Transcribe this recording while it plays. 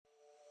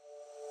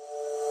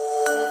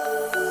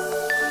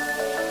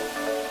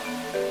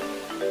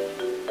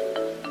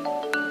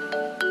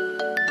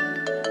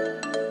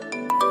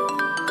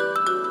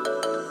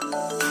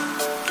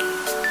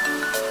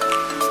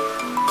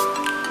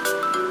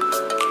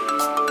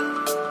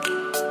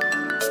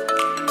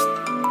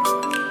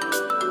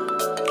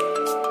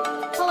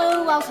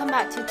welcome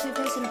back to Two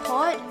Person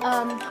Pod.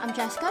 I'm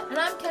Jessica. And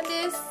I'm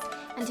Candice.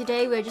 And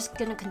today we're just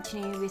gonna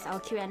continue with our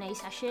Q&A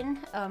session,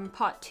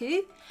 part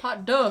 2.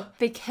 Part 2.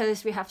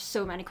 Because we have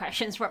so many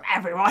questions from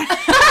everyone.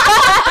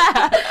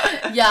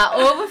 Yeah,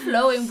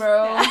 overflowing,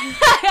 bro.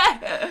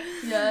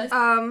 Yes.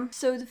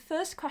 So the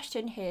first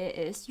question here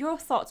is your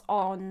thoughts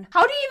on...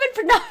 How do you even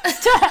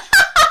pronounce that?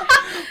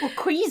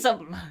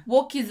 Wokeism.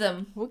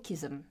 Wokeism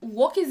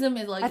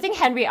is like... I think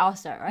Henry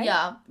asked that, right?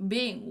 Yeah,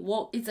 being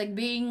woke. It's like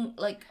being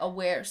like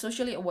aware,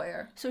 socially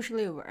aware.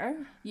 Socially aware?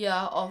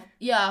 Yeah.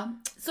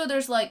 So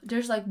there's like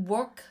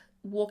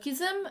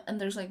wokeism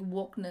and there's like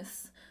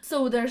wokeness.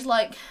 So there's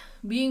like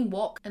being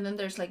woke and then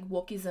there's like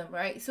wokeism,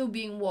 right? So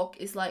being woke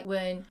is like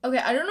when... Okay,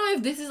 I don't know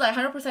if this is like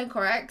 100%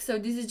 correct. So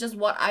this is just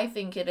what I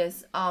think it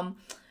is.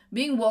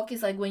 Being woke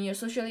is like when you're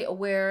socially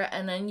aware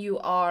and then you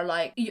are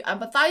like, you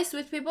empathize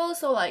with people.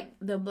 So like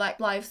the Black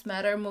Lives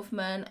Matter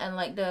movement and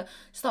like the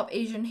Stop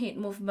Asian Hate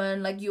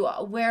movement, like you are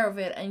aware of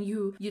it and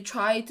you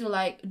try to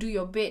like do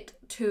your bit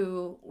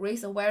to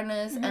raise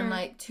awareness and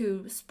like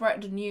to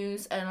spread the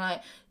news and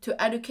like to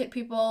educate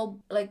people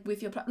like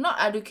with your not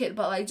educate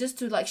but like just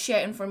to like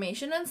share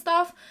information and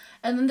stuff.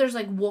 And then there's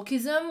like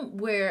wokeism,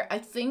 where I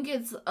think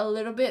it's a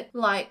little bit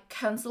like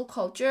cancel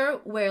culture,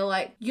 where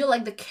like you're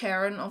like the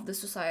Karen of the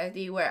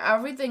society, where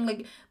everything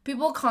like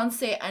people can't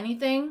say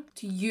anything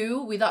to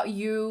you without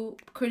you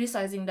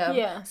criticizing them.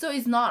 Yeah. So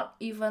it's not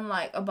even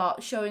like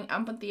about showing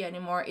empathy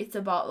anymore. It's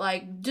about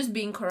like just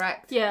being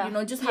correct. Yeah. You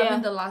know, just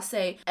having the last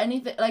say.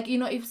 Anything like, you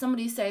know, if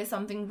somebody says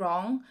something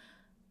wrong,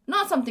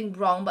 not something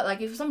wrong, but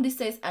like if somebody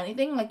says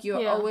anything, like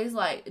you're always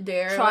like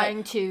there trying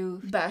like,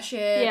 to bash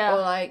it or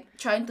like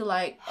trying to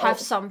like have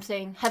some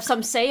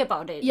say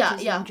about it.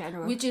 In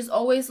general. Which is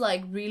always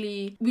like,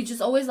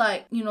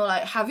 you know,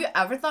 like, have you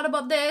ever thought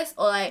about this,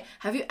 or like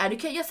have you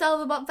educated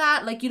yourself about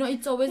that? Like, you know,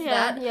 it's always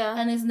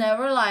and it's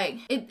never like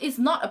it's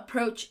not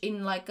approached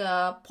in like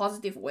a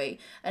positive way,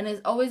 and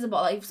it's always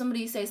about like if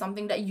somebody says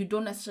something that you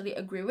don't necessarily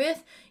agree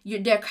with,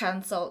 they're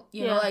cancelled,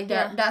 you know, like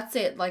that's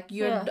it, like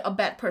you're a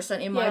bad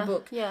person in my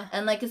book.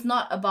 And like it's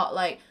not about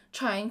like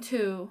trying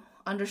to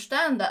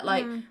understand that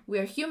like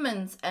we're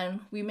humans and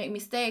we make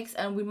mistakes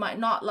and we might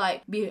not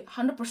like be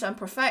 100%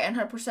 perfect and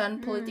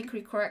 100%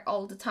 politically correct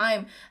all the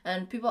time,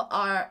 and people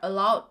are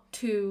allowed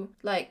to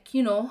like,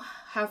 you know,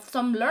 have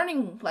some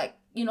learning, like,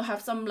 you know,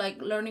 have some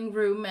like learning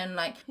room and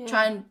like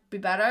try and be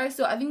better.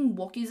 So I think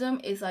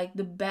wokeism is like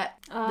the bad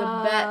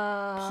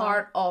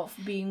part of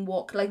being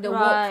woke, like the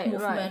woke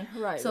movement.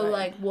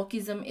 Like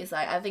wokeism is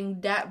like, I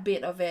think that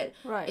bit of it,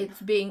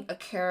 it's being a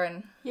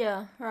Karen.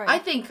 Yeah, right. I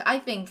think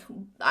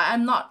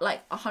I'm not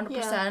like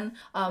 100%,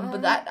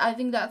 but that I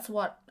think that's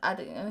what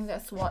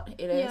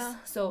it is. Yeah.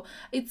 So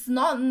it's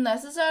not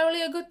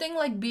necessarily a good thing.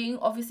 Like being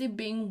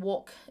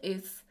woke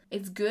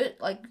it's good.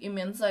 Like it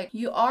means like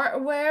you are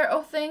aware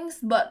of things,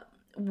 but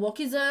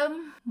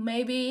wokeism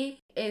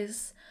maybe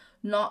is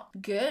not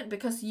good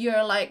because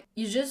you're like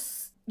you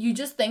just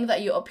think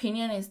that your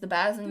opinion is the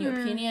best and your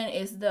opinion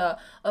is the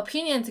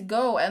opinion to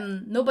go,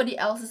 and nobody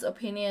else's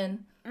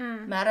opinion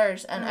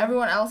matters, and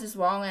everyone else is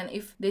wrong, and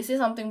if they say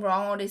something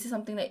wrong or they say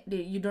something that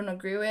you don't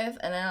agree with,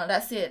 and then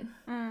that's it.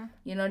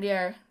 You know,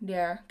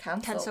 they're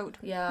cancelled.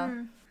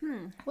 Yeah.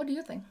 What do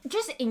you think?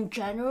 Just in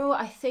general,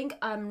 I think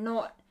I'm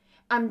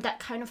that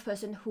kind of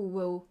person who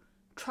will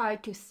try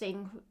to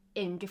think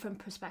in different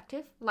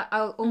perspective. Like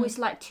I'll always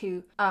like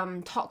to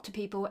talk to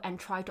people and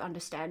try to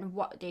understand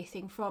what they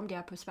think from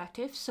their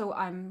perspective. So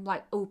I'm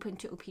like open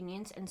to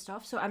opinions and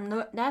stuff. So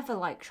I'm never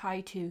like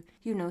try to,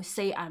 you know,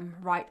 say I'm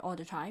right all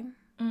the time.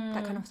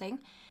 That kind of thing.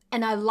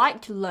 And I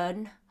like to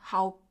learn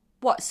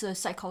what's the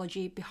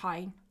psychology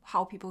behind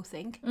how people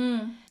think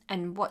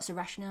and what's the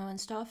rationale and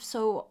stuff.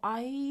 So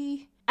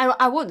I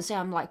wouldn't say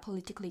I'm like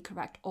politically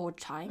correct all the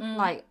time.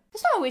 Like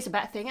it's not always a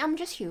bad thing. I'm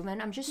just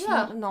human. I'm just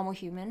not a normal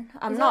human.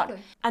 I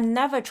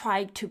never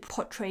try to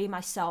portray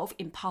myself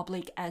in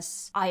public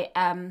as I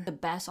am the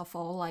best of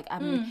all. Like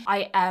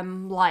I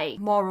am like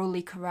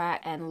morally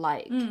correct, and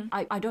like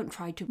I don't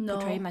try to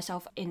portray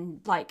myself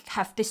in like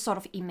have this sort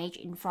of image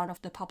in front of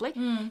the public.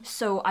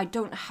 So I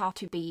don't have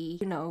to be,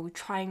 you know,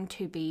 trying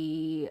to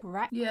be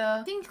correct. Yeah,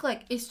 I think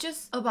like it's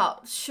just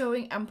about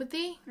showing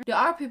empathy. There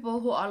are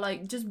people who are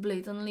like just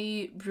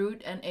blatantly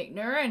rude and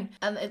ignorant,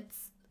 and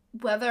it's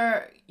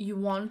whether you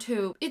want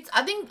to,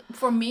 I think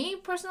for me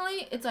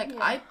personally, it's like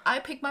I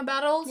pick my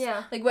battles,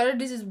 like whether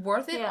this is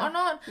worth it or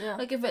not.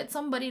 Like if it's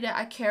somebody that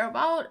I care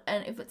about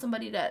and if it's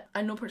somebody that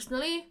I know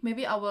personally,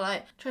 maybe I will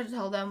like try to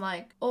tell them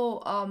like,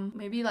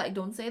 maybe like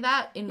don't say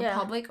that in the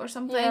public or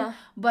something.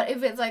 But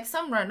if it's like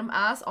some random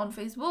ass on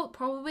Facebook,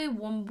 probably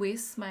won't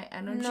waste my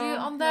energy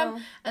on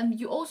them. And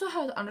you also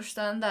have to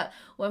understand that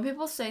when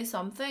people say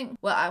something,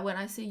 when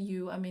I say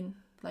you, I mean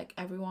like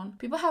everyone,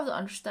 people have to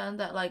understand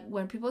that like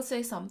when people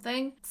say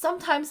something,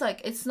 sometimes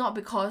like it's not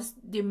because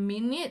they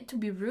mean it to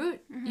be rude.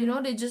 You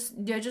know,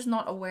 they're just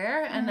not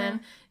aware, and then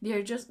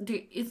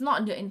it's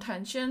not their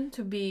intention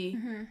to be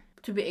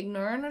to be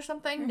ignorant or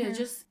something.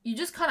 You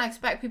just kind of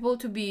expect people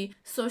to be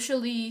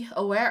socially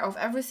aware of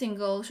every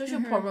single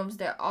social problems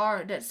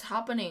that's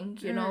happening,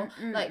 you know,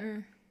 like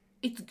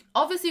it's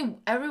obviously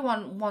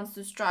everyone wants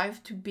to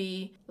strive to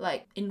be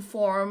like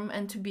informed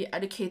and to be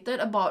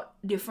educated about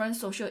different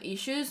social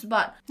issues,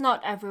 but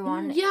not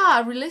everyone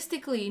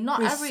realistically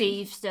not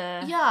receives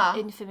the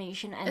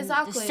information and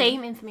the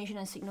same information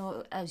and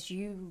signal as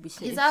you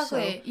receive. That's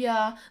why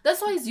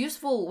it's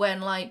useful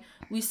when like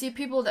we see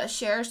people that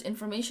shares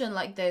information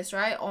like this,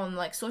 right, on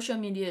like social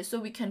media, so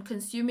we can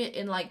consume it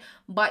in like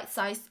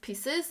bite-sized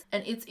pieces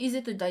and it's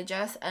easy to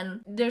digest,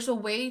 and there's a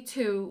way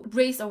to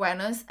raise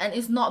awareness, and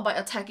it's not by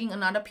attacking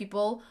another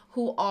people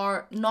who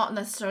are not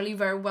necessarily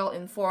very well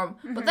informed,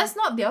 but that's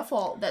not their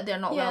fault that they're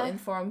not well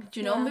informed,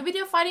 you know. Maybe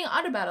they're fighting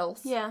other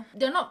battles.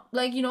 They're not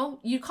like, you know,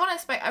 you can't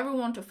expect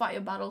everyone to fight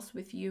your battles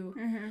with you.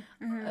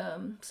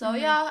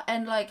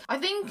 And like I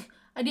think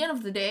at the end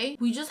of the day,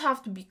 we just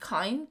have to be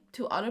kind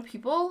to other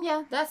people.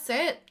 That's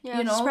it.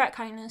 You know, spread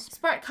kindness.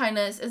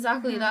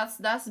 Exactly.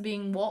 That's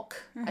being woke,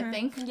 I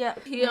think.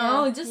 You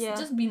know,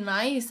 just be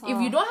nice. If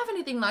you don't have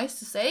anything nice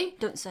to say,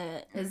 don't say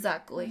it.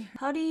 Exactly.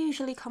 How do you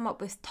usually come up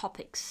with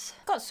topics?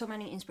 Got so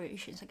many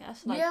inspirations, I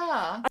guess. Like,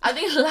 I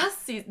think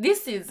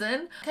this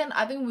season,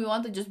 I think we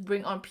want to just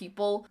bring on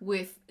people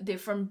with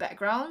different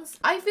backgrounds.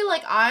 I feel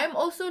like I'm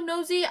also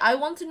nosy. I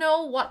want to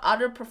know what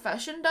other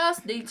profession does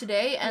day to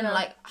day and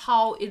like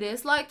how it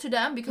is like to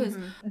them, because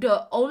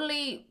the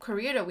only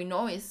career that we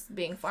know is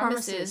being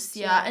pharmacists.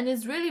 And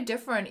it's really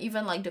different,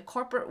 even like the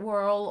corporate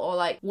world or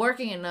like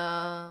working in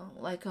a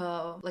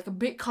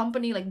big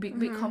company, like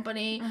big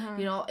company.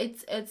 You know,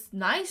 it's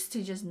nice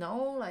to just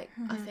know, like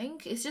I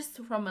think it's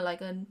just from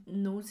a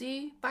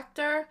nosy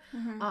factor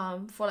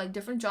for like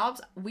different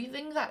jobs. We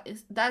think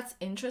that's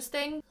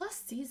interesting.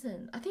 Last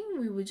season I think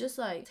we were just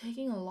like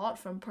taking a lot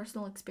from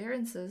personal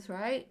experiences,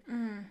 right?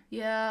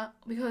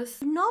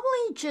 Because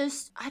normally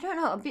just I don't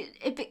know,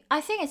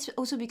 I think it's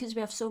also because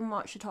we have so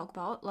much to talk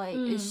about. Like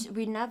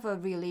we never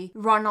really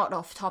run out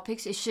of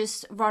topics. It's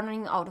just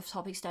running out of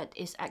topics that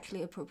is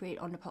actually appropriate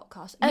on the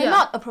podcast.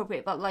 Not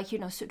appropriate, but like, you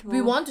know, suitable.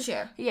 We want to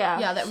share. We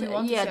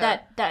want to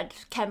share. That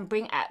can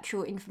bring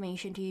actual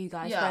information to you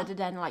guys rather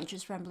than like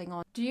just rambling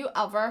on. Do you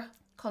ever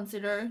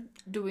consider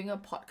doing a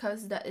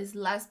podcast that is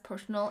less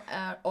personal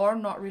or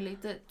not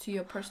related to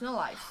your personal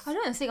life? I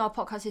don't think our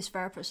podcast is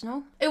very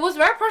personal. It was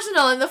very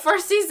personal in the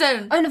first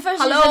season. Oh, in the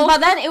first season, but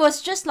then it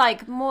was just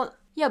like more.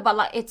 Yeah, but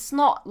like it's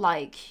not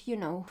like, you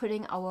know,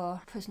 putting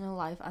our personal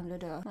life under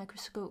the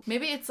microscope.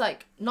 Maybe it's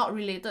like not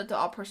related to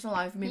our personal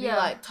life. Maybe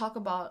like talk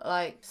about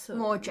like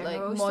more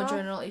general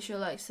general issue,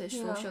 like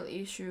social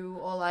issue,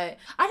 or like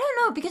I don't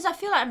know, because I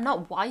feel like I'm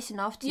not wise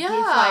enough to give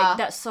like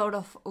that sort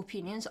of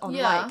opinions on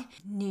like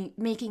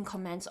making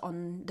comments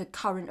on the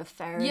current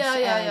affairs.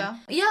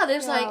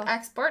 There's like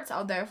experts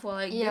out there for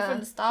like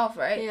different stuff,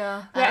 right?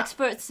 We're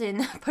experts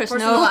in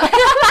personal life.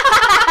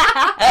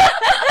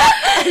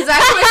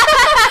 Exactly.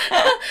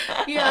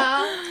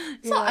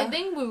 So I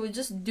think we would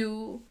just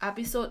do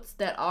episodes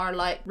that are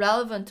like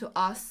relevant to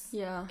us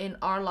in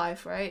our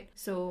life, right?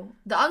 So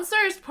the answer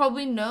is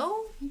probably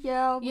no.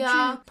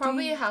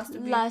 Probably it has to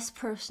be less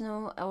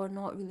personal or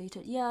not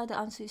related. The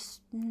answer is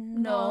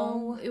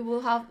no.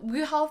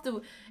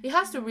 It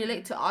has to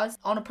relate to us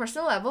on a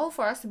personal level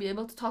for us to be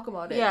able to talk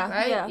about it,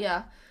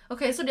 right?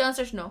 Okay, so the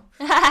answer is no.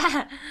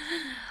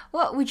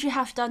 What would you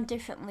have done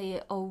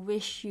differently or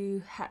wish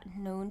you had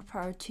known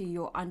prior to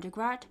your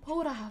undergrad? What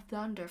would I have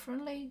done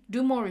differently?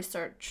 Do more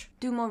research.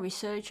 Do more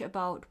research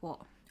about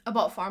what?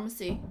 About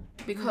pharmacy.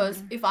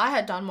 Because if I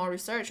had done more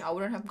research, I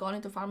wouldn't have gone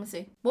into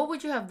pharmacy. What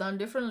would you have done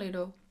differently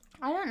though?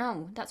 I don't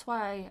know. That's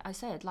why I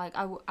said like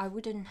I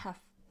wouldn't have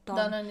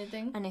done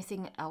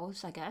anything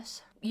else, I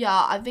guess.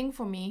 I think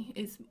for me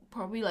it's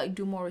probably like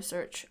do more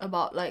research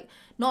about like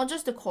not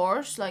just the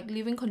course, like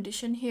living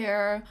condition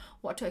here,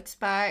 what to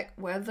expect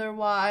weather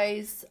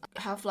wise,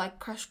 have like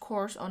crash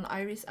course on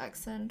Irish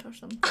accent or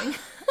something.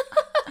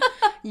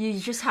 You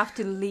just have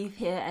to live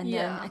here and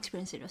then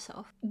experience it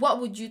yourself.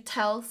 What would you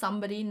tell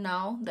somebody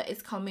now that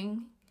is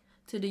coming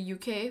to the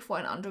UK for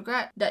an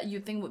undergrad that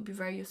you think would be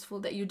very useful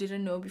that you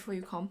didn't know before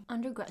you come?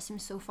 Undergrad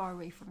seems so far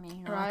away from me,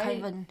 you know? I can't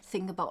even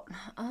think about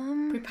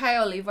prepare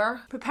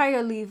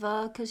your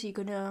liver because you're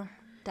gonna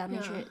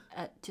damage it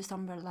to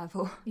some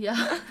level.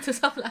 To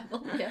some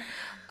level.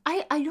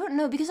 I don't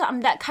know, because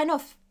I'm that kind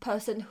of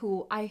person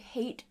who I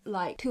hate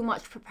like too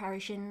much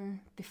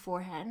preparation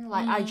beforehand.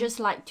 Like I just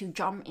like to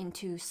jump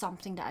into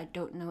something that I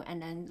don't know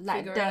and then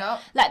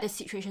let the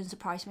situation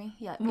surprise me.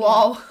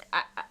 Wow.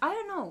 I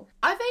don't know.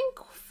 I think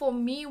for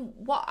me,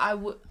 what I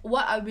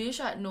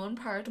wish I had known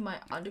prior to my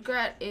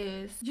undergrad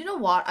is, you know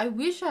what? I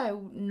wish I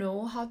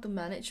know how to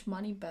manage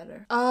money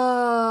better.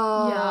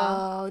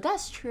 Oh,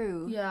 that's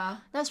true.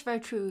 That's very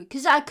true.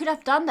 Because I could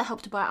have done the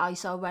Help to Buy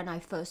ISA when I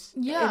first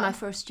in my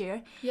first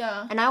year.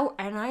 And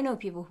I know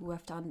people who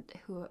have done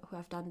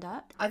have done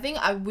that. I think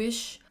I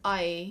wish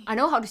I I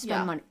know how to spend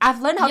Yeah. money.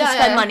 I've learned how to Yeah,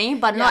 spend yeah, money,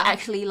 but not yeah.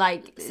 actually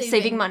like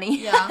saving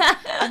money. Yeah.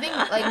 I think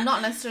like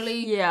not necessarily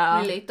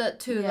Yeah. related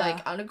to Yeah. like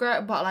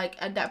undergrad, but like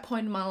at that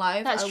point in my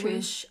life, That's I true.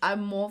 wish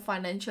I'm more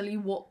financially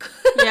woke.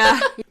 Yeah.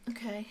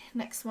 Okay,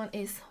 next one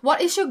is,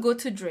 what is your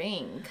go-to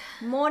drink?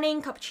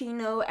 Morning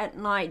cappuccino, at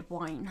night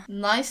wine.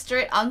 Nice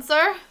straight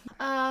answer.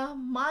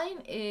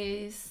 Mine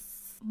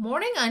is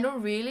morning. I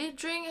don't really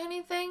drink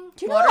anything.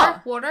 Do you water,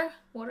 not?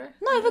 water.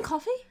 Not even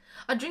coffee?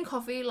 I drink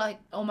coffee like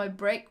on my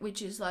break,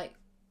 which is like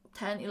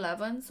 10,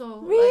 11. So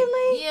like,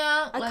 Really?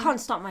 yeah. I like, can't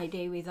start my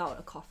day without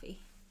a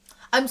coffee.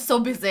 I'm so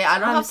busy. I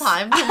don't I'm have s-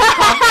 time to make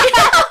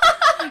coffee.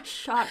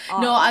 Shut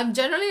up. No, I'm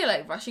generally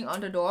like rushing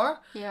out the door.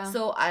 Yeah.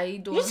 So I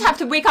don't. You just have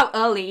to wake up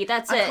early.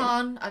 That's I it.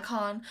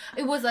 can't.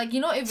 It was like,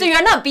 if So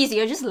you're not busy.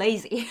 You're just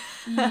lazy.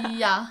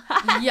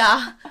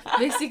 yeah,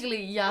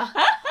 basically, yeah.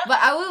 But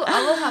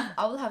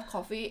I will have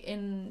coffee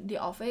in the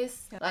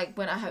office. Like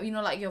when I have,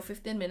 like your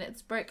 15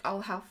 minutes break,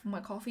 I'll have my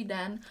coffee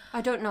then.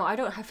 I don't know. I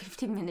don't have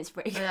 15 minutes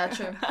break. Yeah,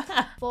 true.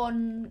 For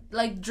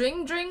like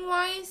drink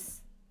wise,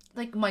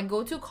 like my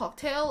go-to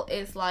cocktail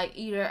is like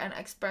either an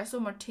espresso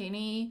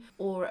martini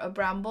or a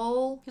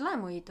bramble. You like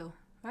mojito,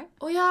 right?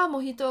 Oh yeah,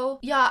 mojito.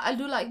 Yeah, I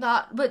do like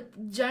that. But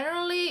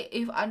generally,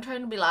 if I'm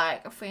trying to be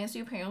like a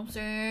fancy,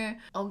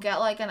 I'll get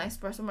like an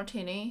espresso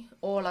martini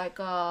or like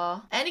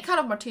any kind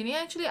of martini.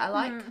 Actually, I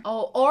like.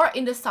 Or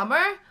in the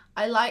summer,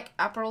 I like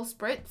Aperol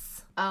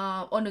spritz.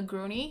 On a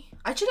Negroni.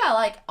 Actually, I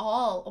like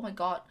all. Oh my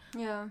god.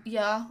 Yeah.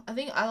 Yeah, I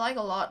think I like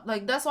a lot.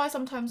 Like that's why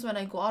sometimes when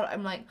I go out,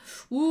 I'm like,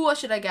 ooh, what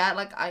should I get?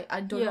 Like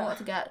I don't know Yeah. what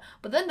to get.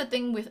 But then the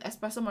thing with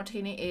espresso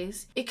martini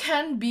is it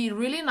can be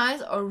really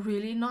nice or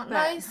really not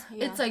Bad, nice.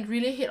 yeah. It's like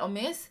really hit or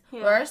miss.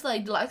 Yeah. Whereas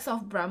like the likes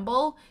of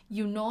Bramble,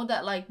 you know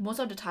that like most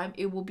of the time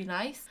it will be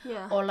nice.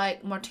 Yeah. Or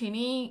like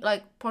martini,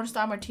 like porn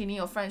star martini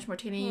or French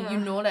martini, Yeah. you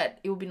know that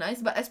it will be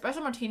nice. But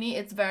espresso martini,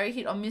 it's very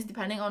hit or miss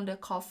depending on the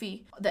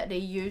coffee that they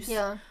use.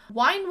 Yeah.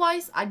 Wine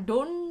wise, I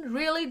don't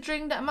really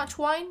drink that much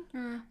wine.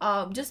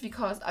 Just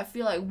because I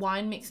feel like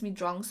wine makes me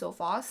drunk so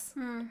fast.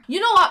 You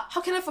know what?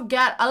 How can I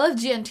forget? I love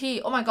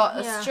G&T. Oh my god,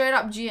 a Yeah. straight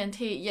up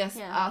G&T. Yes,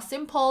 Yeah.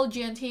 simple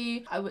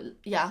G&T. I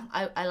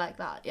like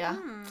that. Yeah.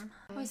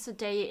 What's a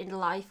day in the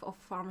life of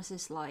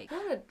pharmacist like?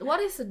 What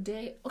is a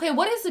day? Okay,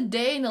 what is a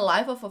day in the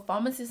life of a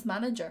pharmacist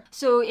manager?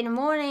 So in the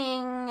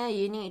morning,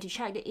 you need to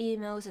check the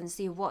emails and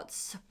see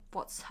what's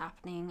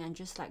happening, and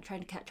just like trying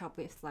to catch up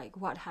with like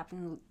what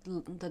happened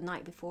the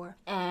night before.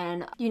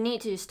 And you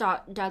need to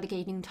start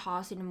delegating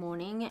tasks in the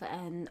morning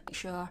and make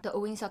sure the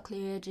owings are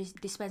clear,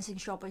 dispensing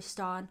shop is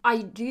done.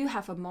 I do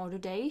have a model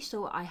day,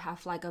 so I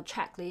have like a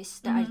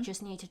checklist that I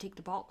just need to tick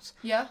the box.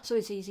 Yeah. So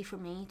it's easy for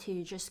me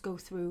to just go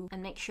through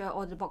and make sure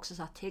all the boxes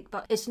are ticked,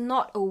 but it's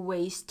not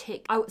always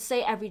ticked. I would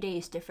say every day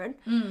is different,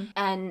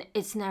 and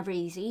it's never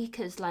easy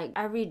because like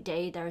every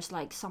day there's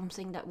like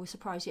something that will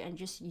surprise you, and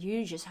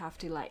you just have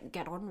to like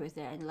get on with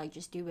it and like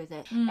just deal with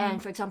it.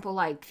 And for example,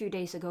 like a few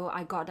days ago,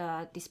 I got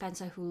a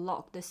dispenser who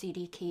locked the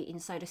CD key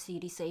inside the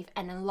CD safe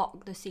and then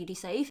locked the CD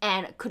safe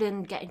and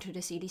couldn't get into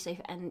the CD safe.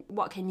 And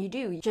what can you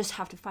do? You just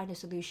have to find a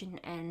solution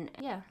and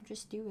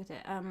just deal with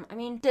it. I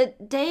mean, the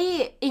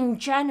day in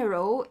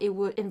general, it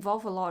would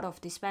involve a lot of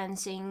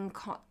dispensing,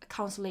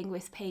 counseling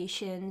with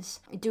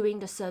patients, doing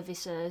the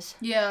services.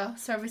 Yeah,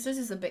 services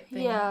is a big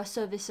thing. Yeah,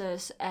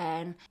 services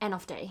and end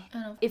of day.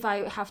 If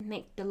I have to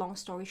make the long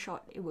story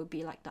short, it would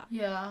be like that.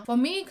 Yeah. For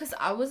me, because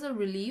I was a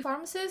relief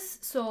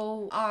pharmacist,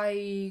 so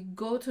I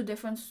go to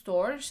different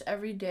stores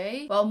every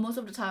day. Well, most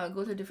of the time I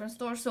go to different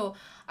stores. So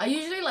I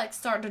usually like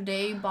start the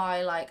day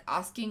by like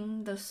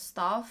asking the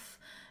staff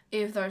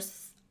if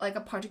there's like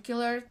a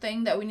particular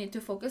thing that we need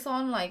to focus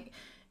on, like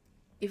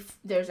if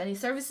there's any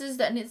services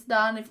that needs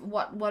done, if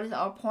what is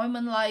our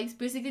appointment like.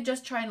 Basically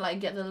just try and like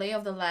get the lay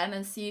of the land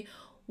and see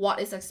what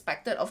is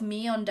expected of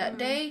me on that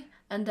day.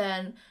 And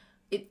then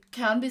it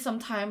can be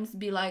sometimes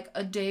be like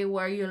a day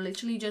where you're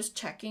literally just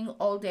checking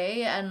all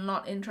day and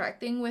not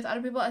interacting with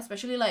other people,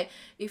 especially like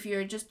if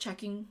you're just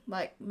checking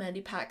like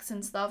medipacks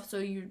and stuff, so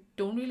you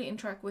don't really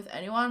interact with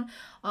anyone.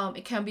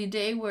 It can be a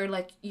day where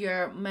like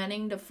you're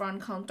manning the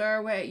front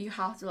counter where you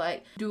have to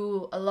like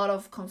do a lot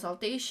of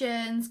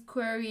consultations,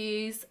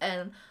 queries,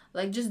 and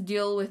like just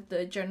deal with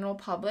the general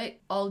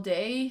public all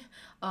day,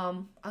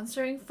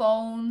 answering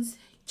phones,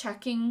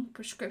 checking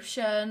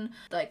prescription,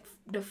 like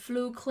the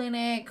flu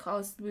clinic,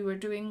 cause we were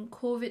doing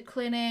COVID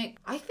clinic.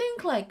 I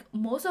think like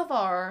most of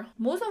our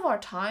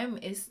time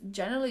is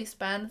generally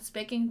spent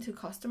speaking to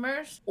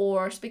customers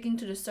or speaking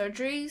to the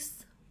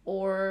surgeries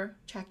or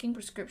checking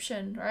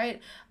prescription,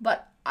 right?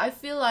 But I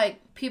feel like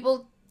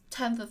people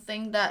tend to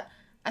think that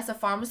as a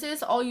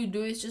pharmacist, all you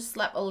do is just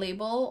slap a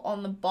label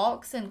on the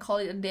box and call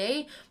it a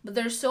day. But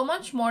there's so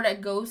much more that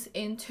goes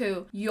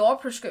into your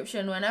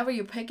prescription whenever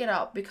you pick it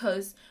up,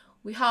 because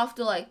we have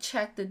to like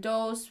check the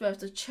dose, we have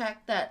to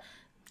check that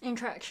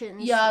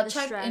Interactions. Yeah, the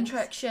check strength.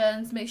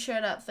 interactions, make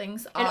sure that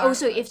things are... And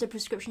also if the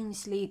prescription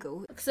is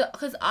legal.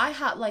 Because I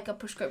had like a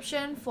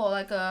prescription for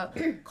like a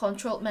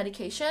controlled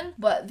medication,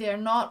 but they're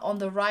not on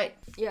the right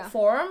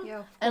form. Yeah,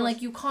 of and course.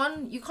 like you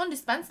can't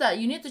dispense that.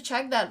 You need to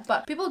check that.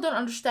 But people don't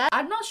understand.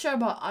 I'm not sure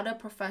about other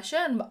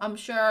profession, but I'm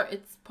sure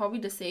it's probably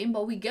the same.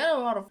 But we get a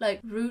lot of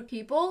like rude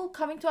people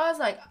coming to us.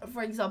 Like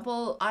for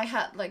example, I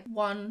had like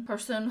one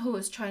person who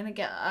was trying to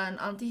get an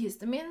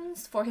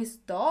antihistamines for his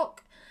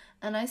dog.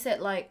 And I said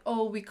like,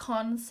 oh, we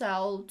can't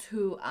sell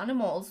to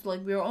animals.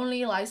 Like, we're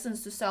only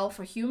licensed to sell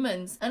for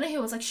humans. And then he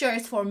was like, sure,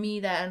 it's for me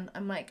then.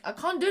 I'm like, I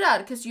can't do that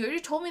because you already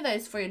told me that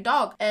it's for your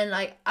dog. And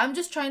like, I'm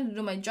just trying to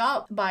do my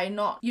job by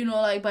not, you know,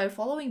 like by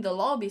following the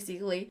law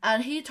basically.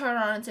 And he turned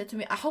around and said to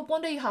me, I hope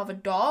one day you have a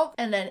dog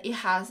and then it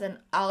has an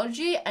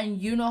allergy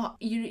and you know,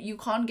 you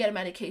can't get a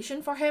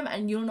medication for him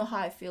and you don't know how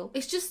I feel.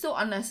 It's just so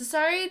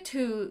unnecessary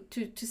to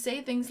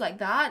say things like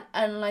that.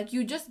 And like,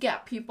 you just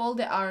get people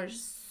that are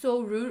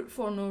so rude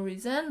for no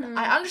reason.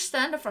 I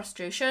understand the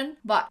frustration,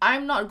 but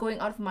I'm not going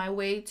out of my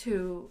way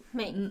to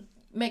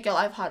make your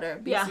life harder,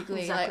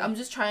 basically. Exactly. Like, I'm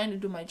just trying to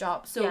do my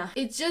job. So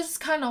it's just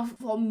kind of,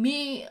 for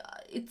me,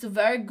 it's a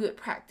very good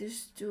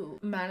practice to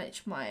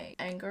manage my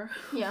anger.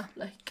 Yeah.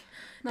 Like,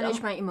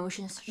 manage my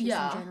emotions just in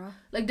general.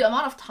 Like, the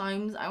amount of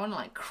times I want to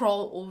like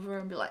crawl over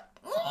and be like,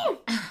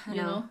 I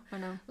know.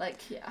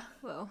 Like, yeah.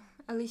 Well,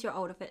 at least you're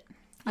out of it.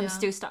 I'm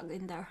still stuck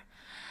in there.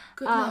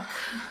 Good luck.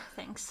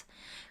 Thanks.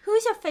 Who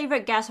is your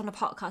favorite guest on the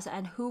podcast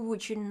and who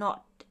would you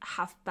not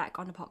have back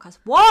on the podcast?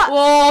 What?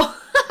 Whoa!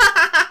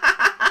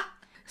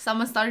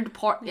 Someone started to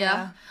port.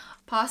 Yeah.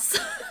 Pass.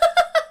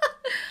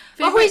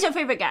 But who is your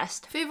favorite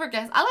guest? Favorite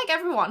guest? I like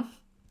everyone.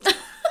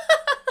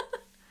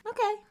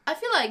 Okay. I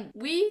feel like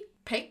we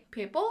pick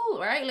people,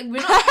 right? Like,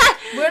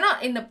 we're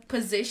not in a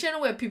position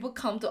where people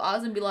come to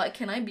us and be like,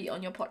 can I be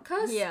on your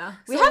podcast? Yeah.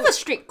 We have a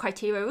strict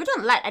criteria. We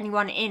don't let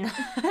anyone in.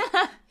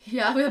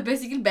 Yeah, we're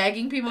basically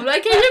begging people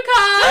like, can you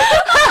come?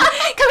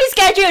 Can we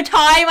schedule a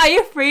time? Are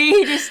you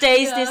free this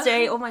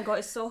day? Oh my god,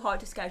 it's so hard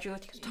to schedule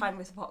time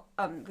with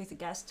a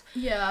guest.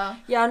 Yeah.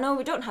 Yeah, no,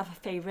 we don't have a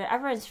favorite.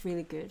 Everyone's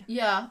really good.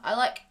 Yeah,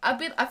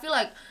 I feel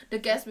like the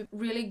guests with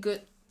really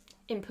good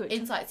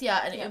insights,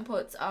 and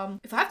inputs.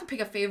 If I have to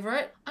pick a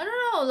favorite, I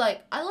don't know,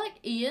 like, I like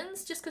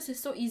Ian's just because it's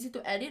so easy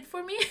to edit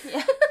for me.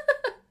 Yeah.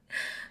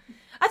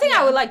 I think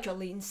I would like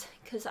Jolene's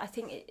because I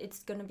think it's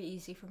gonna be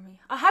easy for me.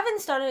 I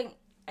haven't started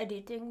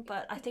editing,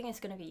 but I think it's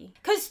gonna be,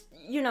 because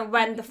you know,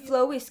 when the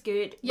flow is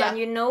good, when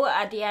you know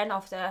at the end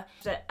of the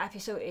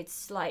episode,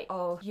 it's like,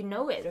 oh, you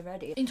know it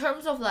already. In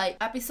terms of like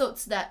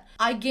episodes that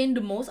I gained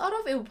the most out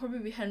of, it would probably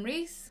be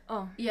Henry's.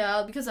 Oh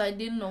yeah, because I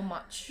didn't know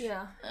much.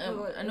 Yeah.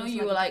 I know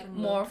you were like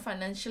more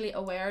financially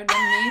aware than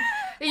me.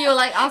 You were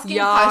like asking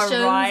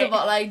questions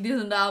about like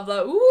this and that. I'm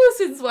like, ooh,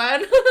 since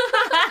when?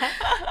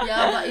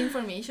 Yeah, but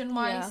information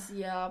wise,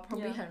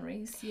 probably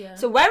Henry's. Yeah.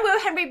 So when will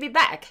Henry be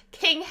back?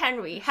 King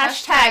Henry.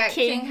 Hashtag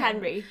King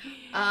Henry.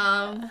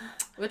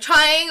 We're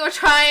trying.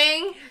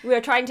 We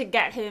are trying to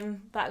get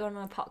him back on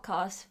our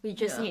podcast. We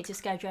just need to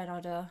schedule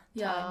another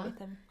time with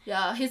him.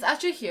 Yeah, he's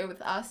actually here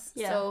with us.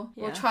 Yeah. So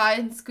we'll try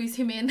and squeeze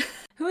him in.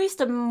 Who is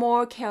the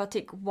more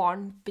chaotic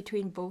one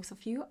between both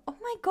of you? Oh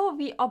my god,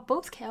 we are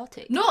both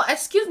chaotic. No,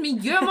 excuse me,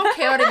 you're more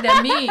chaotic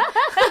than me.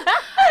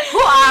 Who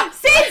are?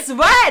 Since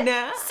when?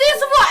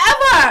 Since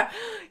forever.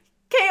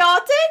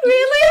 Chaotic?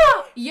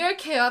 Really? You're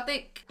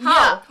chaotic.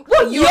 How? Yeah.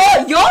 Well,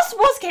 yours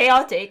was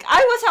chaotic. I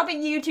was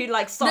helping you to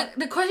like stop.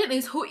 The question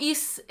is, who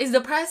is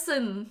the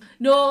person?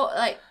 No,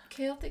 like,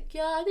 chaotic.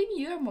 Yeah, I think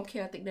you're more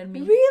chaotic than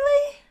me.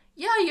 Really?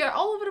 Yeah, you're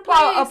all over the place.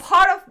 Well, a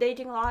part of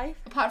dating life.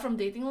 Apart from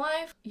dating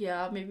life?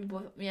 Yeah, maybe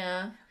both.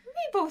 Yeah. We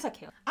both are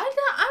chaotic. I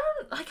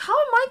don't, like, how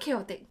am I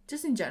chaotic?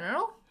 Just in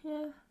general?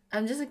 Yeah.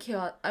 I'm just a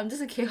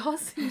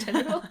chaos in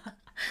general.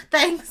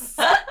 Thanks.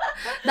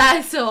 That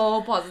is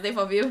so positive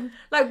of you.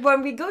 Like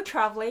when we go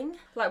traveling,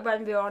 like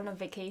when we were on a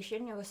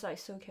vacation, it was like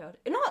so chaotic.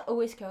 Not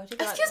always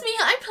chaotic. Excuse me,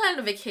 I planned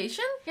a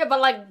vacation. Yeah,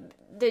 but like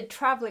the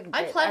traveling bit,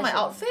 I planned my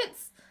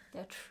outfits.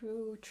 Yeah,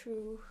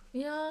 true.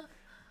 Yeah.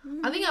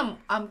 I think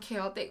I'm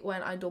chaotic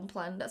when I don't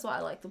plan. That's why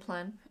I like to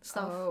plan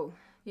stuff. Oh.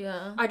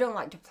 Yeah. I don't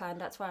like to plan.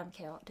 That's why I'm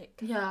chaotic.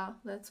 Yeah,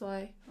 that's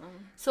why.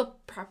 So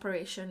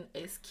preparation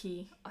is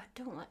key. I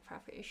don't like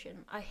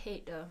preparation. I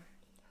hate the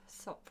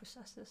thought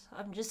processes.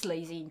 I'm just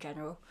lazy in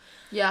general.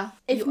 Yeah.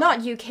 If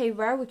not UK,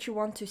 where would you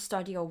want to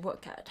study or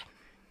work at?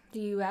 The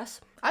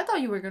US? I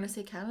thought you were gonna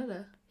say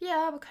Canada.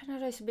 Yeah, but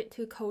Canada is a bit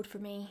too cold for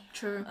me.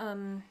 True.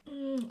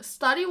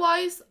 Study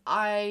wise,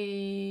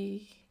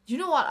 you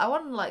know what? I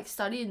want to like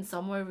study in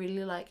somewhere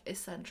really like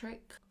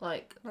eccentric.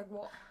 Like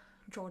what?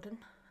 Jordan?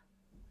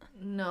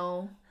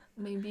 No.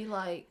 Maybe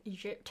like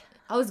Egypt.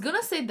 I was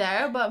gonna say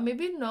there, but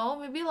maybe no.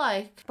 Maybe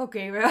like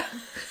Bulgaria.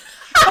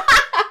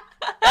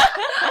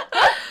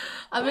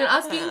 I've been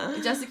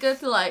asking Jessica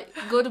to like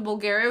go to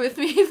Bulgaria with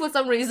me for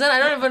some reason. I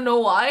don't even know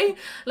why.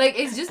 Like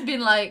it's just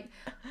been like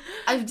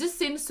I've just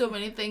seen so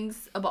many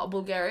things about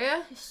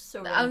Bulgaria.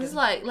 So I'm just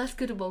like, let's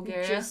go to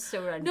Bulgaria. Just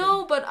so random.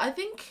 No, but I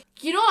think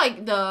you know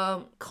like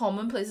the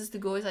common places to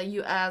go is like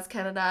US,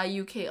 Canada,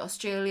 UK,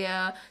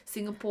 Australia,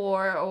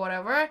 Singapore or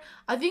whatever.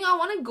 I think I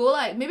want to go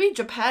like maybe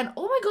Japan.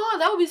 Oh my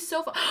god, that would be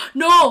so fun.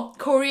 No,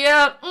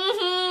 Korea.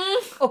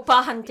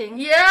 Oppa hunting.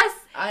 Yes.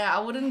 I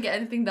wouldn't get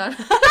anything done.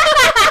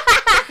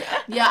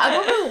 Yeah, I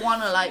probably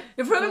want to like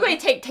It's probably going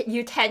to take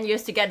you 10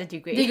 years to get a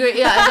degree.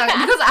 yeah,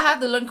 exactly. Because I have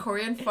to learn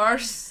Korean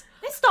first.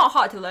 It's not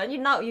hard to learn.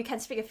 You can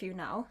speak a few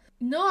now.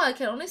 No, I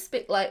can only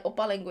speak like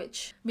Oppa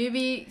language.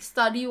 Maybe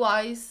study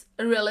wise,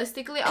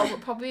 realistically, I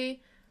would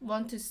probably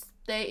want to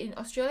stay in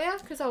Australia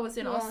because I was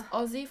in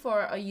Aussie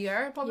for a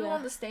year. Probably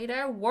want to stay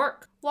there.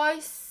 Work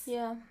wise,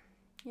 Yeah.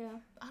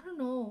 I don't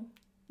know.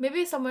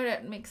 Maybe somewhere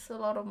that makes a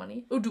lot of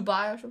money. Or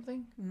Dubai or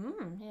something.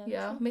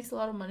 Yeah, makes a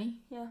lot of money.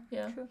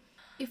 Yeah. True.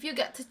 If you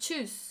get to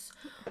choose,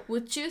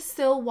 would you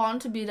still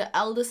want to be the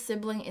eldest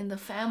sibling in the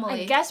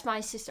family? I guess my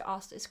sister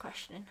asked this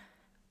question.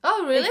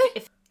 Oh,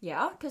 really?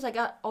 Yeah, because I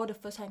got all the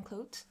first-hand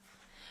clothes.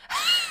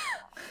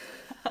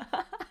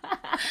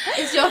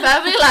 Is your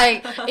family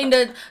like in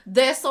the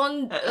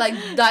Daeson like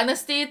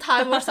dynasty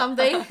time or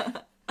something?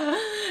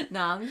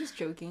 Nah, I'm just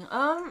joking.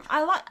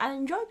 I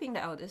enjoy being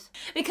the eldest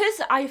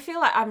because I feel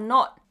like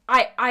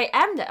I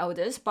am the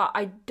eldest, but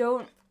I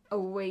don't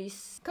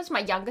always, because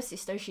my younger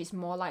sister, she's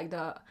more like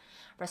the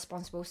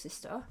responsible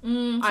sister.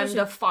 I'm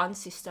the fun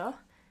sister.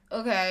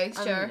 Okay,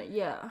 sure.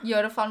 Yeah.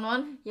 You're the fun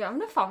one? Yeah, I'm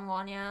the fun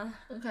one, yeah.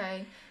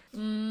 Okay.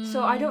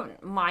 So I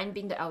don't mind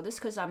being the eldest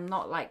because I'm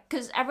not like,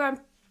 because everyone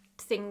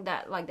think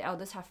that like the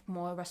eldest have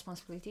more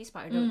responsibilities,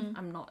 but I don't.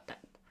 I'm not that.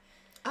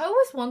 I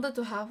always wanted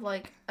to have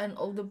like an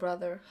older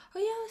brother. Oh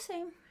yeah,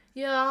 same.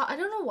 Yeah, I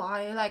don't know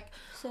why. Like,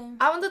 Same.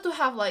 I wanted to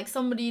have like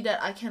somebody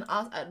that I can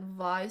ask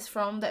advice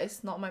from that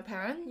is not my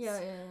parents. Yeah.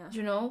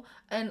 You know,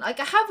 and like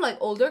I have like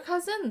older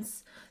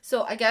cousins,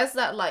 so I guess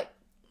that like,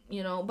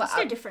 you know, but It's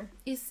still different.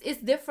 It's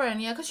different,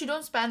 yeah, because you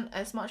don't spend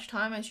as much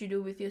time as you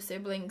do with your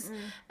siblings,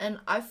 and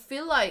I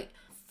feel like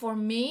for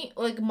me,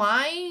 like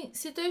my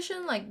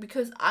situation, like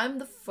because I'm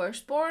the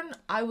firstborn,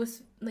 I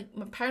was like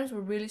my parents were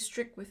really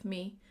strict with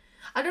me.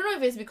 I don't know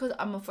if it's because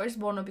I'm a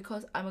firstborn or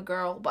because I'm a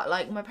girl, but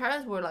like my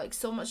parents were like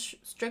so much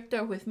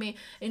stricter with me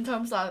in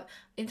terms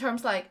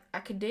like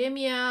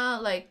academia,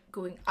 like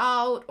going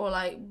out or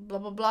like blah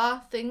blah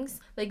blah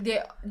things. Like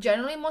they're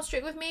generally more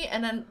strict with me,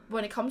 and then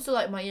when it comes to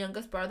like my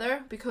youngest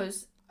brother,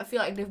 because I feel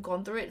like they've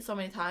gone through it so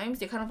many times,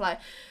 they're kind of like,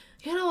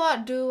 you know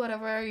what, do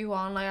whatever you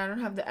want. Like I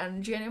don't have the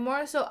energy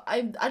anymore. So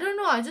I don't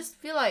know. I just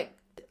feel like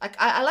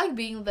I like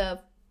being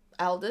the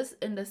eldest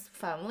in this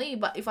family,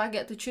 but if I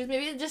get to choose,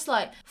 maybe just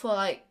like for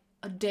like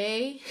a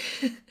day.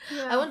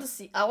 I want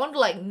to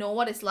like know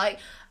what it's like.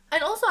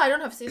 And also I don't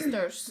have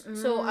sisters.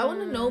 So I want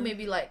to know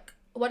maybe like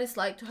what it's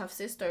like to have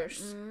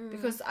sisters,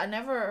 because I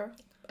never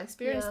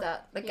experienced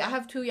that. Like I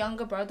have two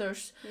younger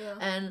brothers,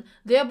 and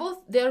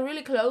they're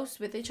really close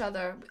with each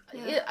other.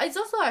 It's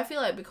also, I feel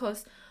like,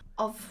 because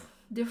of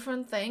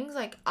different things,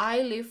 like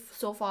I live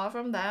so far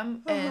from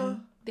them,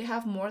 and they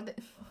have more than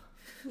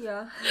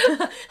Yeah.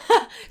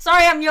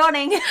 Sorry, I'm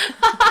yawning.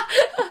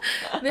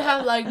 they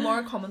have like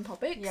more common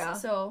topics. Yeah.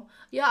 So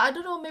yeah, I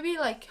don't know, maybe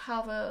like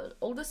have a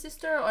older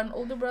sister or an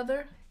older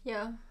brother.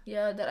 Yeah.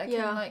 Yeah, that I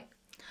can like.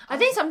 I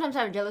think sometimes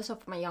I'm jealous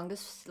of my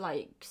youngest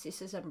like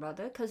sisters and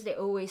brother, because they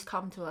always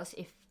come to us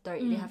if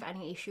they have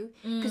any issue,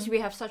 because we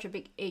have such a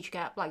big age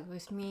gap, like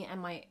with me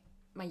and my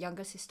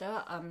younger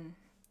sister, am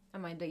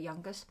I the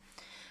youngest?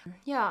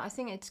 Yeah, I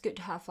think it's good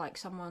to have like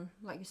someone,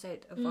 like you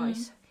said,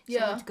 advice,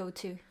 someone to go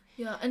to.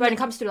 Yeah, and when it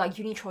comes to like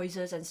uni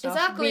choices and stuff,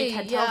 exactly, we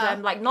can tell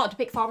them like not to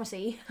pick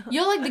pharmacy.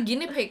 You're like the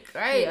guinea pig,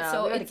 right? Yeah,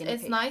 so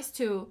it's nice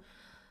to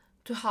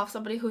have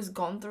somebody who's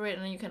gone through it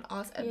and you can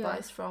ask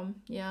advice from.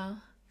 Yeah.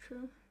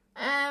 True.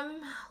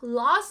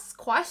 Last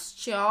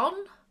question.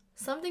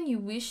 Something you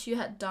wish you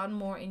had done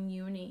more in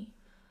uni.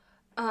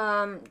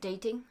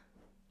 Dating.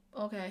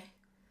 Okay.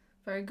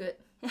 Very good.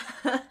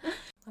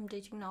 I'm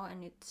dating now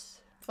and it's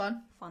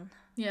fun.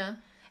 Yeah.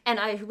 And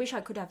I wish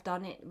I could have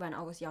done it when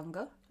I was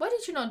younger. Why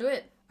did you not do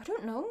it? I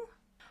don't know.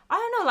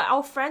 Like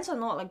our friends are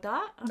not like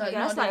that. I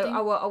guess like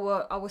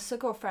our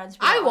circle of friends.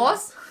 I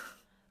was.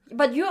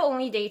 But you were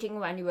only dating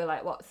when you were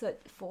like what, third,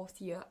 fourth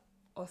year,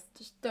 or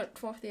third,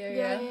 fourth year.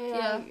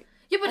 Yeah.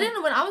 Yeah, but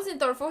then when I was in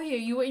third, fourth year,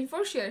 you were in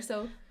first year,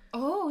 so.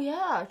 Oh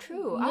yeah,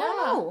 true. Yeah.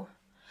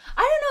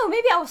 I don't know.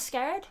 Maybe I was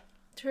scared.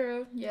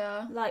 True.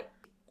 Yeah. Like,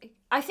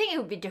 I think it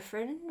would be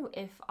different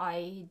if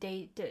I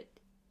dated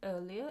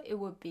earlier. It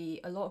would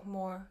be a lot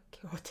more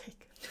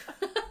chaotic.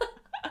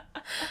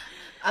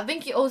 I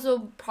think you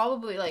also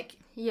probably like,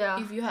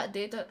 if you had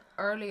dated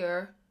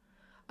earlier,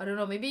 I don't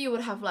know, maybe you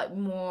would have like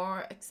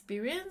more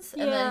experience,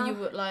 and then you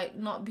would like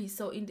not be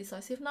so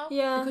indecisive now.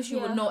 Yeah. Because you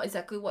would know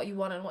exactly what you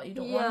want and what you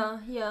don't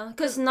want. Yeah.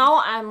 Because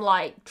now I'm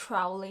like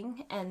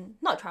troweling, and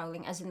not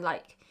troweling as in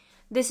like,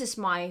 this is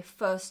my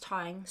first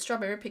time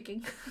strawberry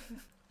picking.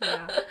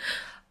 Yeah.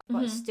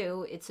 But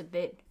still, it's a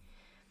bit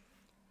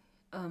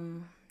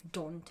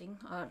daunting.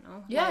 I don't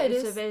know. Yeah, like, it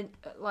it's is. a bit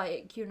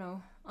like,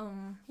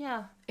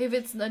 yeah. If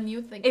it's the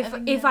new thing.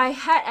 If I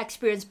had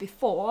experience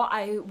before,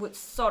 I would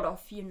sort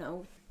of,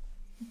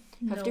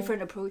 have No.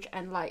 different approach,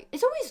 and like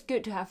it's always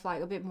good to have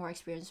like a bit more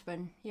experience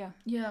when Yeah.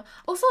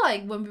 Also,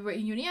 like when we were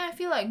in uni, I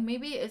feel like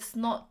maybe it's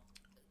not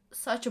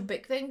such a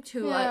big thing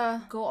to Yeah.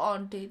 like go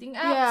on dating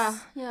apps.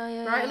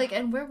 yeah Right? Like,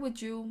 and where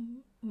would you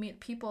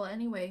meet people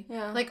anyway?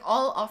 Yeah. Like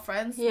all our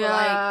friends were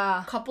Yeah.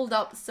 like coupled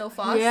up so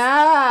fast.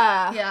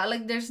 yeah Yeah,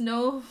 like there's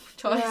no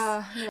choice.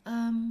 yeah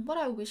What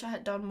I wish I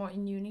had done more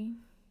in uni.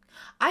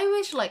 I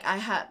wish like I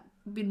had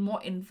been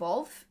more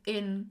involved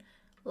in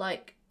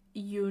like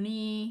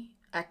uni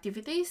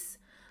activities.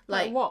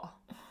 like what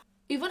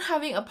Even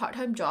having a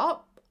part-time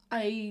job,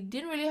 I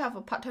didn't really have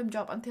a part-time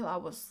job until I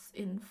was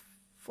in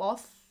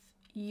 4th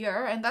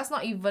year, and that's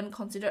not even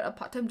considered a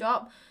part-time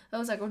job. That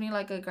was like only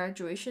like a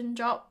graduation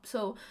job.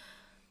 So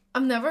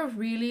I'm never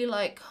really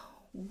like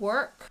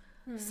work.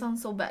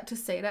 Sounds so bad to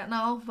say that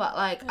now, but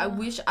like I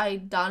wish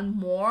I'd done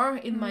more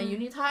in my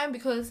uni time,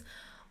 because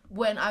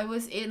when I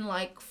was in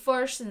like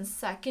 1st and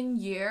 2nd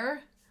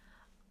year,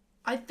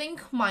 I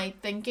think my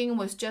thinking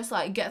was just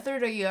like get through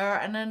the year,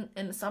 and then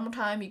in the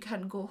summertime you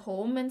can go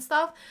home and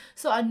stuff.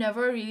 So I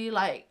never really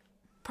like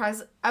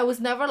I was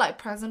never like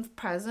present,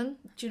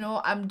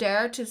 I'm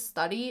there to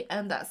study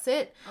and that's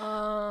it.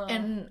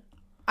 And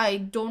I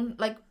don't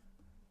like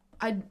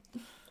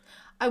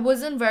I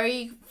wasn't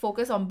very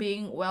focused on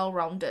being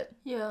well-rounded,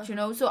 yeah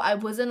so I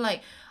wasn't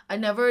like, I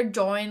never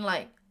joined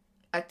like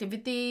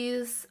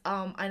activities,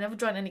 I never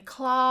joined any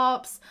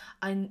clubs,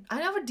 I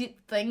never did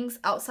things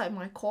outside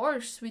my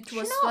course, which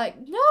was like,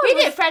 no, we it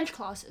was- did French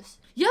classes.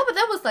 yeah, but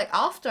that was like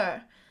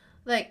after,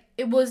 like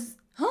it was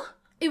Huh?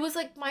 it was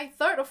like my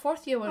 3rd or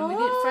 4th year when we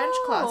did French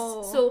class.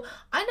 Oh. So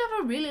I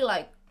never really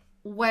like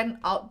went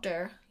out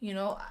there,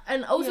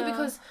 and also Yeah.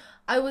 because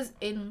I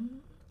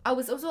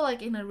was also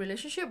like in a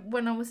relationship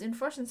when I was in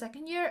 1st and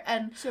 2nd year,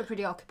 and So you're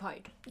pretty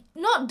occupied.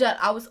 not that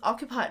I was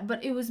occupied,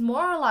 but it was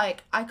more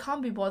like I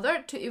can't be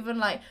bothered to even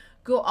like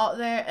go out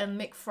there and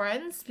make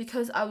friends,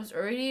 because I was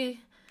already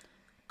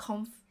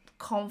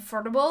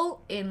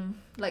comfortable in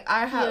like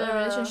I had a Yeah.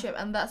 relationship,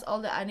 and that's all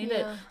that I needed.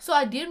 Yeah. So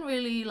I didn't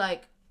really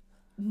like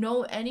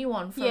know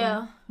anyone from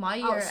Yeah. my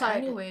year Outside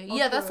anyway. of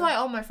Yeah, that's your- why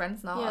all my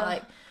friends now Yeah. are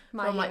like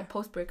My from year. like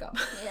post breakup.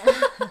 Yeah.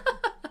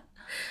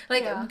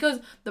 Like Yeah. because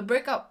the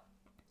breakup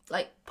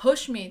like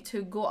pushed me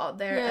to go out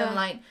there Yeah. and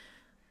like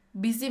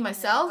busy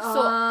myself,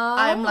 so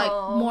I'm like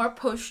more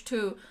pushed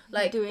to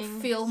like Doing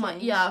fill my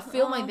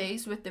things.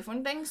 days with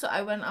different things. So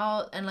I went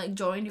out and like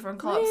joined different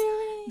clubs.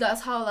 Really?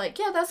 That's how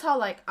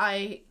like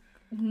I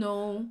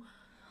know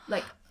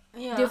like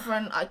Yeah.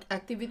 different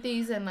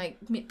activities and like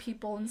meet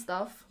people and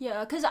stuff.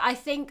 Yeah, because I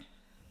think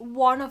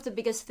one of the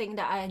biggest thing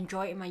that I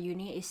enjoy in my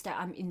uni is that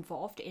I'm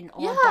involved in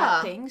all Yeah.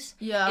 that things.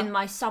 Yeah. In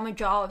my summer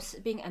jobs,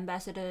 being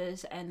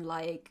ambassadors and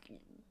like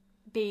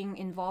being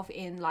involved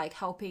in like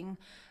helping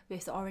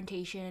with the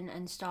orientation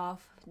and stuff,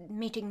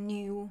 meeting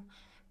new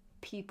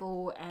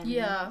people and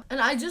Yeah, and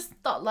I just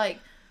thought like,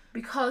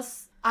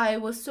 because I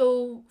was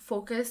so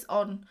focused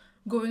on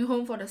going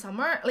home for the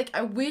summer, like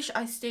I wish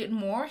I stayed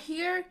more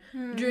here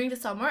during the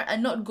summer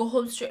and not go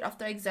home straight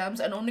after exams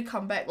and only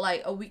come back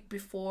like a week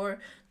before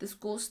the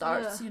school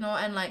starts, Yeah.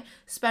 and like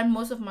spend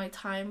most of my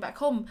time back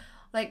home.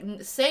 Like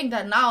saying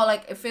that now,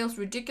 like it feels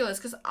ridiculous,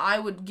 because I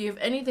would give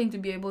anything to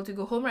be able to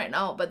go home right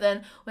now. But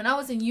then when I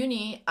was in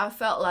uni, I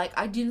felt like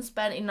I didn't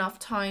spend enough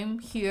time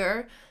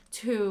here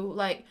to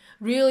like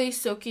really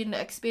soak in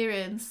the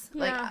experience.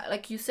 Yeah.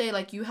 Like you say,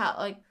 like you had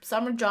like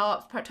summer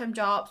jobs, part-time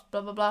jobs,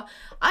 blah blah blah.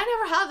 I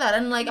never had that,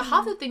 and like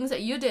half the things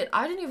that you did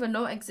I didn't even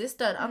know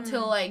existed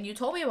until like you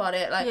told me about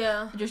it. Like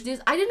Yeah. there's this,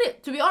 I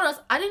didn't, to be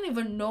honest, I didn't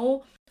even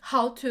know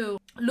how to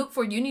look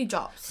for uni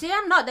jobs. See,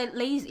 I'm not that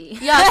lazy.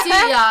 Yeah, see,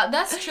 yeah,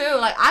 that's true.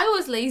 Like I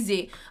was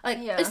lazy. Like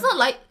Yeah. it's not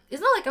like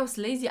I was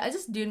lazy. I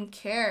just didn't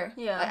care.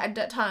 Yeah. Like, at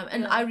that time,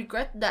 and Yeah. I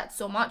regret that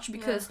so much,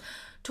 because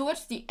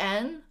towards the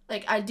end,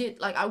 like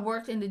I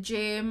worked in the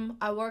gym.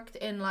 I worked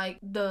in like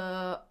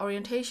the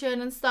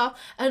orientation and stuff,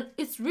 and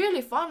it's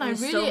really fun.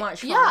 It's I so really,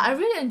 much yeah, fun. I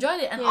really enjoyed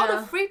it, and all the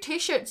Yeah. free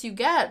T-shirts you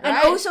get, And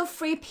right? also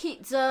free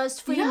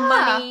pizzas, free Yeah,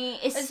 money.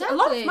 It's a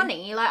lot of exactly.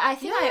 money. Like I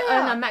think Yeah, I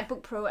yeah. earned a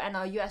MacBook Pro and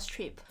a US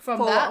trip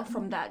From that?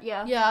 From that,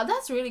 yeah. Yeah,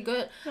 that's really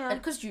good. Yeah.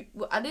 And because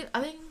I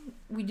think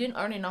we didn't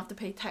earn enough to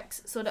pay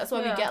tax, so that's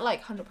why Yeah. we get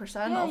like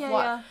 100% Yeah, of yeah,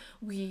 what yeah.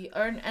 we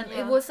earn, and Yeah.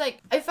 it was like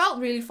it felt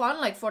really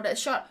fun, like for that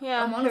short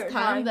Yeah, amount of period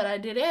time time. that I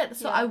did it.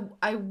 So Yeah.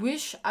 I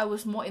wish I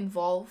was more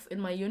involved in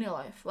my uni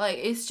life. Like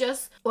it's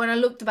just, when I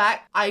looked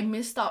back, I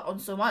missed out on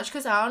so much,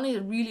 because I only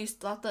really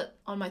started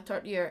on my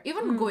 3rd year.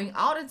 Even going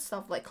out and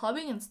stuff, like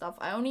clubbing and stuff,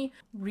 I only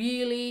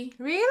really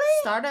Really?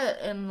 started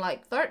in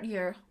like 3rd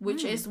year,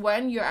 which is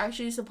when you're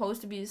actually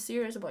supposed to be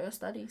serious about your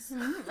studies.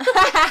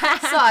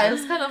 So I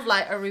was kind of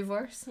like a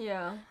reverse.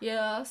 Yeah.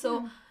 Yeah,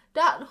 so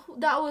that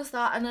was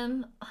that, and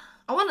then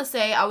I want to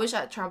say I wish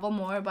I'd traveled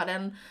more, but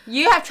then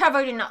You have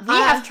traveled enough. We I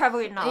have have-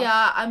 traveled enough.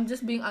 yeah, I'm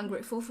just being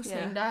ungrateful for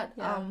saying Yeah, that.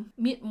 yeah.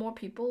 Meet more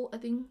people, I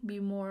think,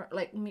 meet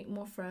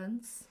more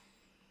friends.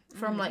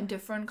 from like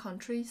different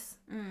countries.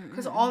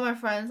 Because all my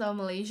friends are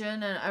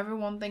Malaysian and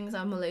everyone thinks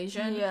I'm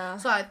Malaysian. Yeah.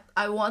 So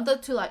I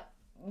wanted to like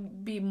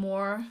be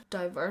more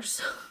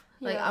diverse.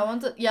 Like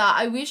Yeah.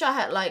 I wish I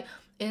had like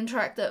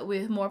interacted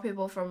with more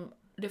people from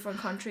different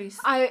countries.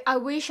 I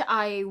wish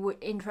I would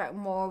interact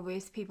more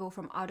with people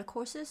from other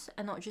courses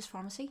and not just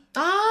pharmacy.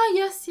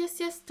 Yes,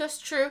 that's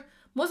true.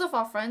 Most of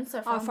our friends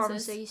are Our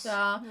pharmacists. pharmacies.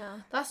 Yeah, Yeah.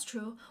 that's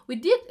true. We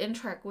did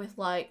interact with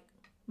like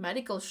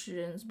medical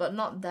students, but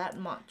not that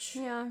much.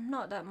 Yeah,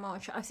 not that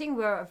much. I think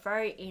we're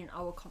very in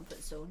our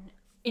comfort zone.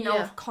 In Yeah.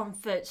 our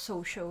comfort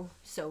social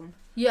zone.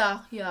 Yeah.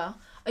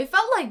 I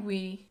felt like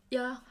we.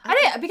 Yeah.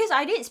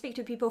 I did speak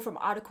to people from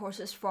other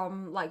courses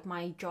from like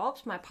my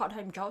jobs, my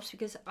part-time jobs,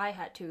 because I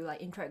had to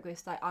like interact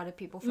with like other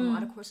people from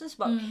other courses,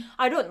 but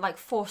I don't like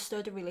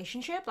foster the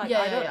relationship. Like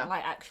I don't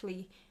like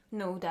actually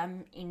know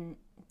them in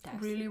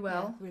depth. Really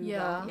well. Yeah, really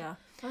well. Yeah.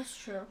 That's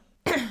true.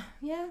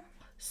 Yeah.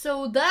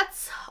 So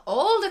that's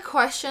all the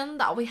question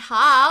that we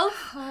have.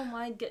 Oh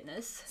my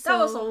goodness. So- That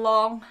was a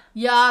long.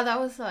 Yeah, that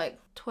was like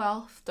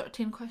 12,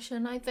 13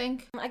 question, I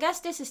think. I guess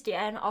this is the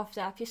end of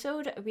the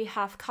episode. We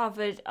have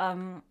covered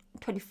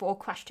 24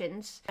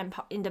 questions and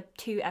in the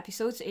 2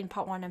 episodes in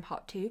part 1 and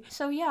part 2.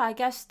 So yeah, I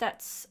guess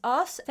that's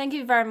us. Thank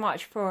you very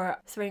much for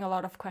throwing a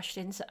lot of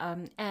questions.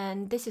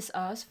 And this is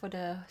us for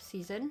the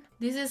season.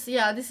 This is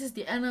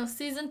the end of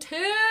season 2.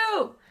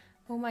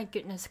 Oh my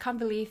goodness, can't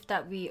believe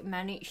that we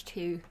managed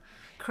to.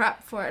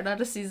 Crap for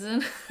another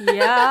season.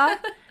 Yeah.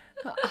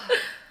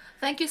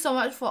 Thank you so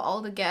much for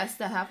all the guests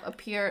that have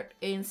appeared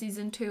in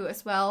season 2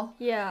 as well.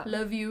 Yeah.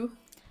 Love you.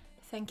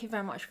 Thank you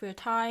very much for your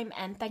time,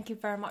 and thank you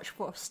very much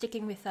for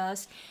sticking with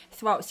us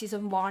throughout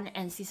season 1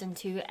 and season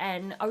 2.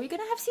 And are we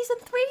gonna have season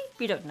 3?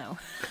 We don't know.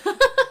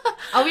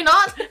 Are we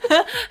not?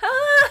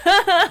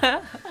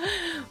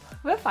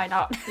 We'll find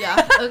out.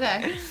 Yeah,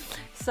 okay.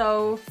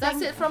 So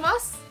That's it from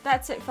us.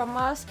 That's it from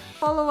us.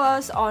 Follow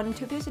us on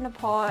Two Pills in a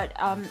Pod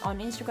on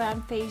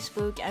Instagram,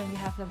 Facebook, and we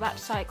have the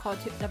website called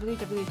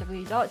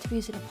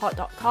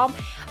www.twopillsinapod.com.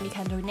 You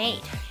can donate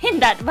in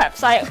that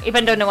website,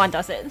 even though no one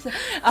does it.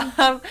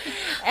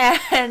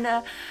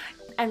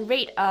 And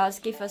rate us,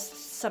 give us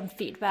some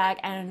feedback,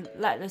 and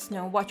let us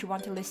know what you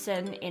want to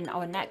listen in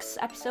our next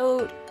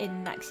episode,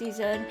 in next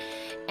season.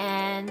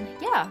 And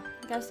yeah,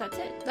 I guess that's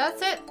it.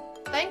 That's it.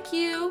 Thank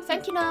you.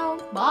 Thank you now.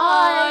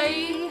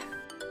 Bye.